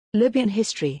Libyan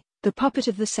history, the puppet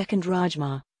of the second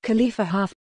Rajma, Khalifa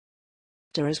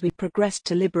Haftar. As we progressed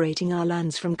to liberating our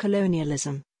lands from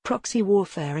colonialism, proxy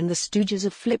warfare and the stooges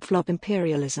of flip-flop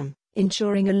imperialism,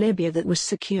 ensuring a Libya that was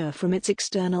secure from its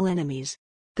external enemies.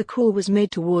 The call was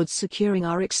made towards securing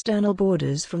our external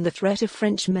borders from the threat of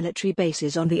French military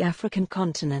bases on the African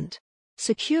continent.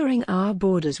 Securing our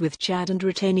borders with Chad and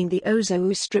retaining the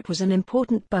Ozou Strip was an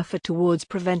important buffer towards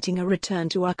preventing a return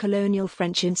to our colonial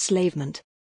French enslavement.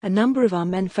 A number of our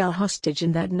men fell hostage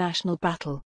in that national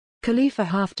battle. Khalifa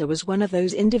Haftar was one of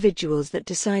those individuals that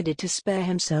decided to spare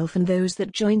himself and those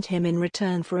that joined him in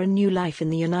return for a new life in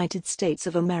the United States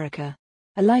of America.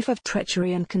 A life of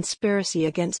treachery and conspiracy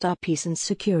against our peace and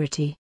security.